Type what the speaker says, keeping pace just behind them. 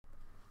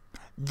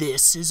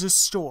This is a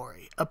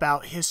story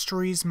about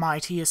history's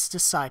mightiest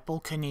disciple,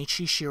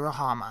 Kenichi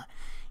Shirahama.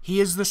 He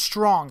is the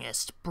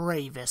strongest,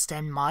 bravest,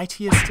 and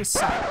mightiest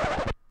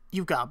disciple.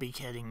 You gotta be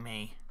kidding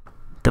me.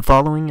 The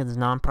following is a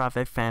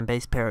non-profit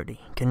fan-based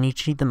parody.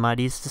 Kenichi the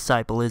Mightiest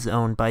Disciple is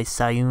owned by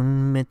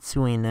Syun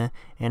Matsuena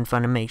and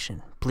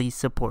Funimation. Please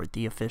support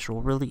the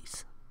official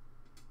release.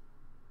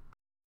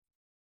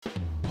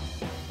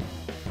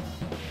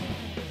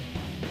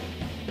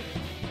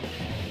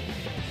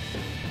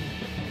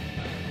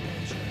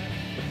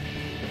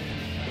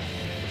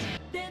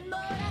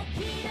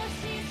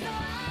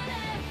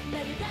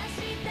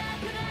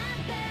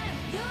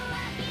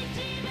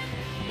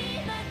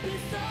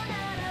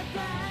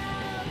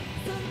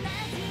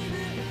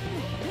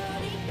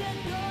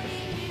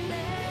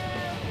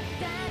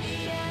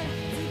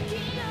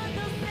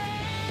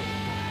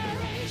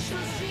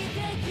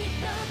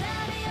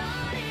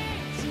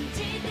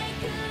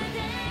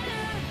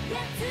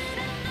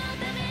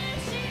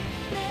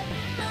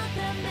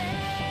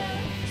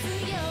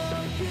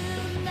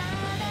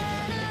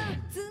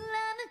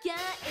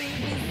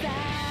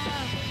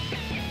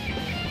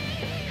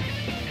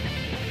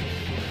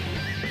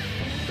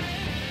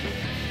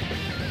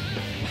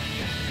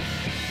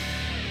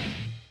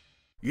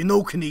 You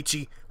know,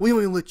 Kenichi, we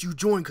only let you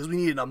join because we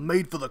needed a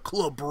maid for the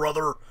club,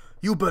 brother.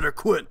 You better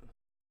quit,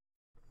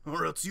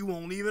 or else you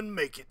won't even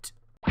make it.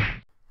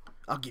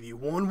 I'll give you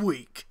 1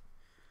 week.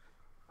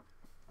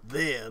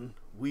 Then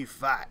we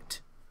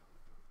fight.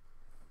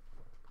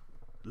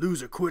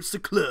 Loser quits the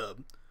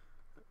club.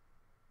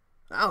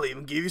 I'll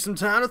even give you some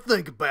time to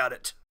think about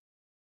it.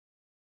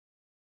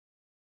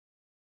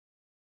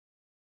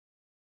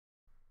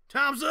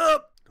 Time's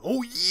up!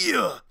 Oh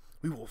yeah!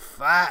 We will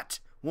fight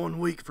 1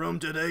 week from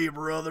today,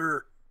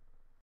 brother.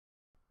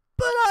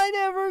 But I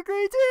never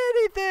agreed to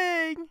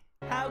anything!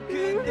 How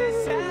could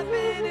this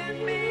happen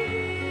to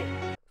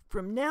me?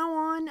 From now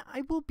on,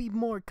 I will be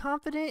more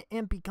confident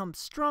and become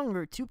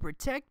stronger to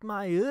protect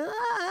my...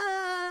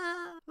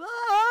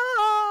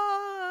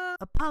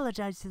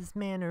 Apologize to this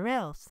man or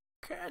else.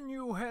 Can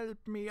you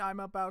help me? I'm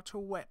about to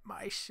wet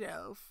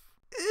myself.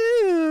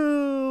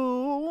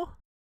 Ew!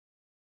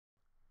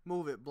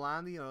 Move it,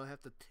 Blondie, or I'll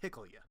have to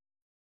tickle you.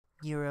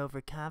 Your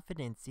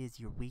overconfidence is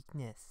your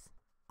weakness.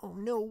 Oh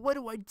no, what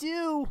do I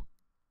do?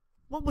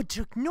 What would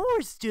Chuck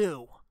Norris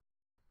do?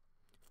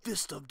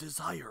 Fist of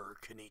Desire,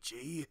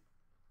 Kenichi.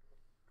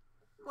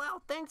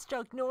 Well, thanks,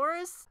 Chuck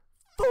Norris.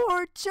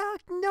 For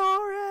Chuck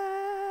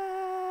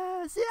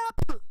Norris!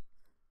 Yep!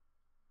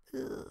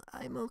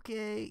 I'm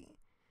okay.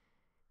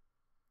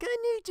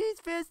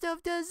 Kenichi's Fist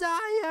of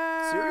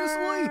Desire!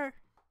 Seriously?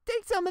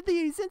 Take some of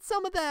these, and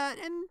some of that,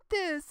 and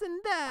this,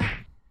 and that.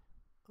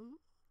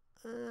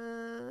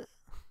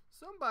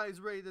 Somebody's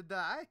ready to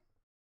die.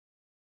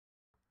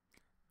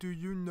 Do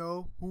you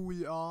know who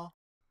we are?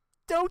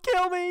 Don't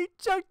kill me!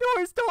 Chuck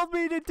Norris told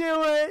me to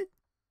do it!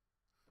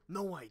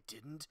 No, I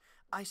didn't.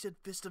 I said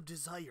Fist of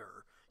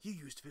Desire. You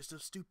used Fist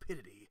of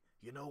Stupidity.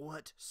 You know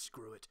what?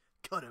 Screw it.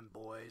 Cut him,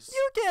 boys.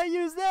 You can't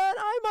use that!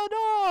 I'm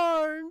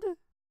unarmed!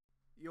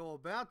 You're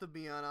about to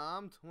be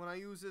unarmed when I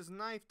use this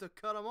knife to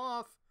cut him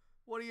off.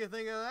 What do you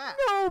think of that?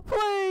 No,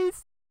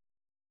 please!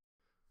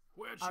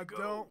 Where'd I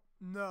don't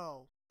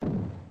know.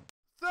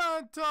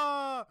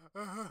 Santa!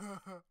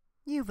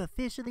 You've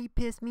officially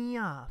pissed me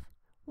off.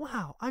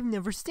 Wow, I've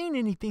never seen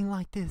anything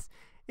like this,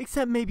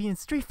 except maybe in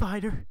Street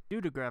Fighter.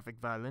 Due to graphic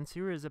violence,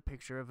 here is a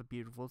picture of a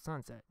beautiful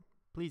sunset.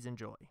 Please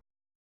enjoy.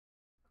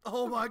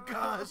 Oh my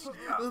gosh,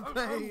 the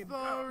pain.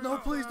 No,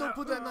 please don't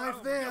put that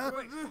knife there.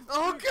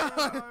 Oh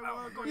god!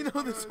 You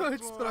know, this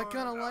hurts, but I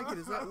kind of like it.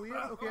 Is that weird?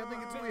 Okay, I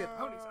think it's weird.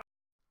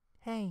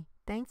 Hey,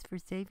 thanks for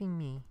saving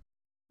me.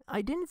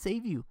 I didn't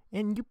save you,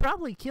 and you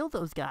probably killed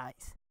those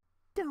guys.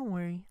 Don't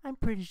worry, I'm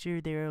pretty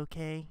sure they're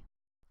okay.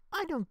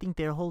 I don't think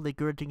they'll hold a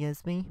grudge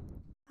against me.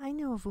 I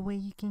know of a way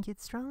you can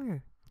get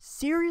stronger.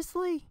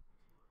 Seriously?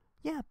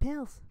 Yeah,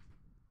 pills.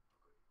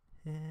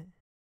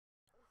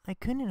 I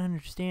couldn't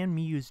understand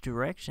Miyu's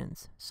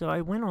directions, so I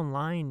went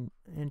online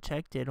and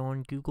checked it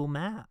on Google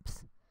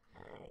Maps.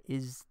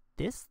 Is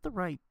this the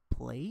right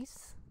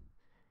place?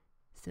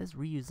 It says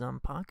Ryu's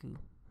Zanpaku.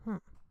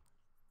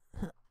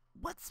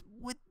 What's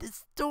with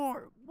this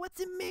door? What's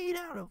it made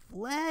out of?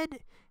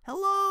 Lead?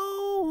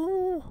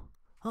 Hello?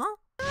 Huh?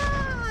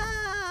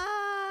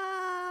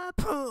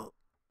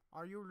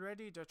 Are you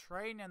ready to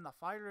train in the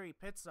fiery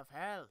pits of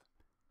hell?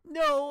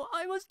 No,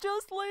 I was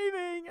just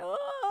leaving.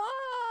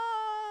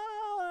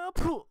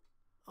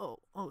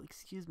 Oh,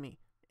 excuse me.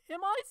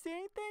 Am I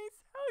seeing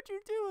things? How'd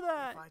you do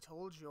that? If I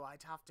told you,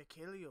 I'd have to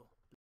kill you.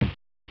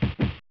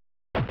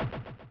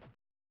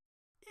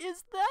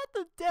 Is that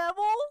the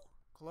devil?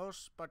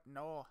 Close, but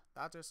no.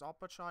 That is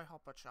Opachai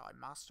Hopachai,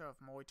 master of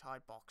Muay Thai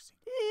boxing.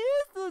 He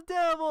is the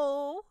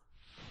devil!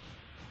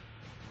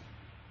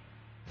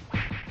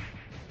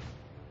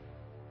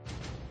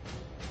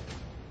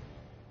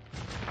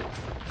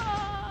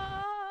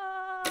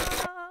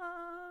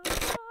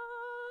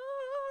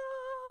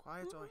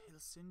 Quiet or he'll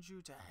send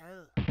you to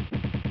hell.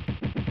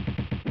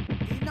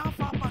 Enough,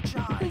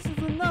 Opachai! This is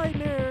a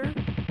nightmare!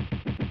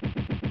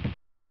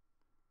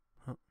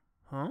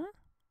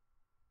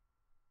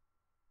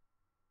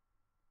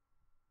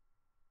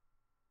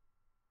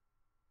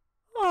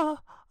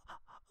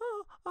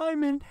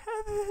 I'm in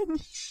heaven.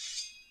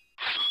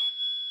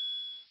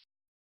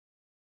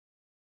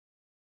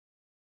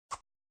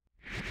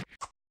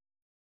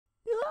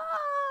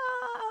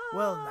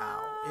 Well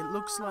now, it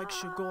looks like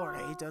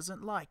Shigure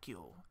doesn't like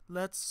you.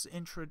 Let's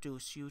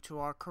introduce you to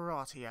our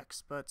karate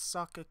expert,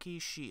 Sakaki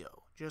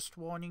Shio. Just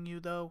warning you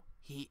though,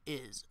 he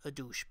is a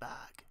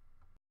douchebag.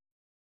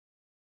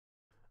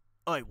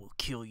 I will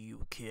kill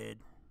you, kid.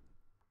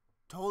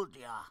 Told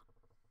ya.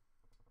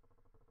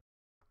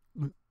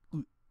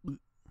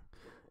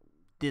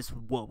 This is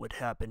what would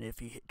happen if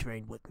he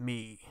trained with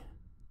me.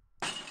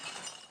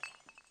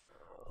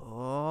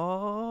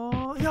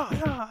 Oh,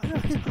 yeah.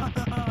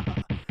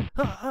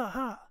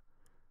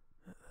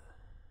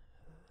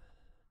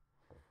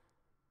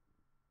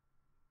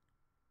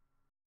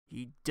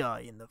 He'd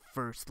die in the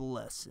first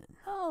lesson.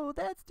 Oh,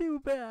 that's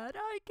too bad.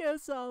 I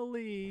guess I'll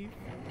leave.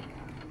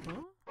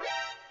 Huh?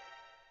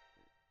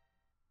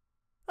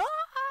 Ah!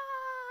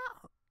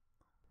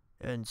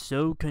 And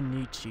so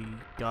Kenichi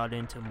got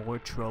into more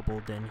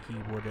trouble than he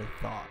would have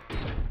thought.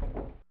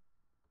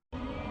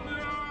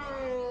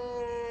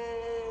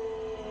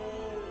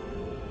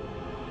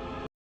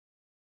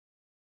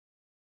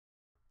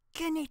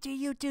 Kenichi,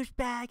 you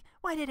douchebag!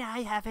 Why did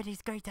I have any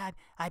screen time?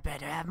 I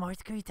better have more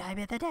screen time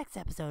in the next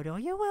episode or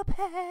you will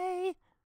pay!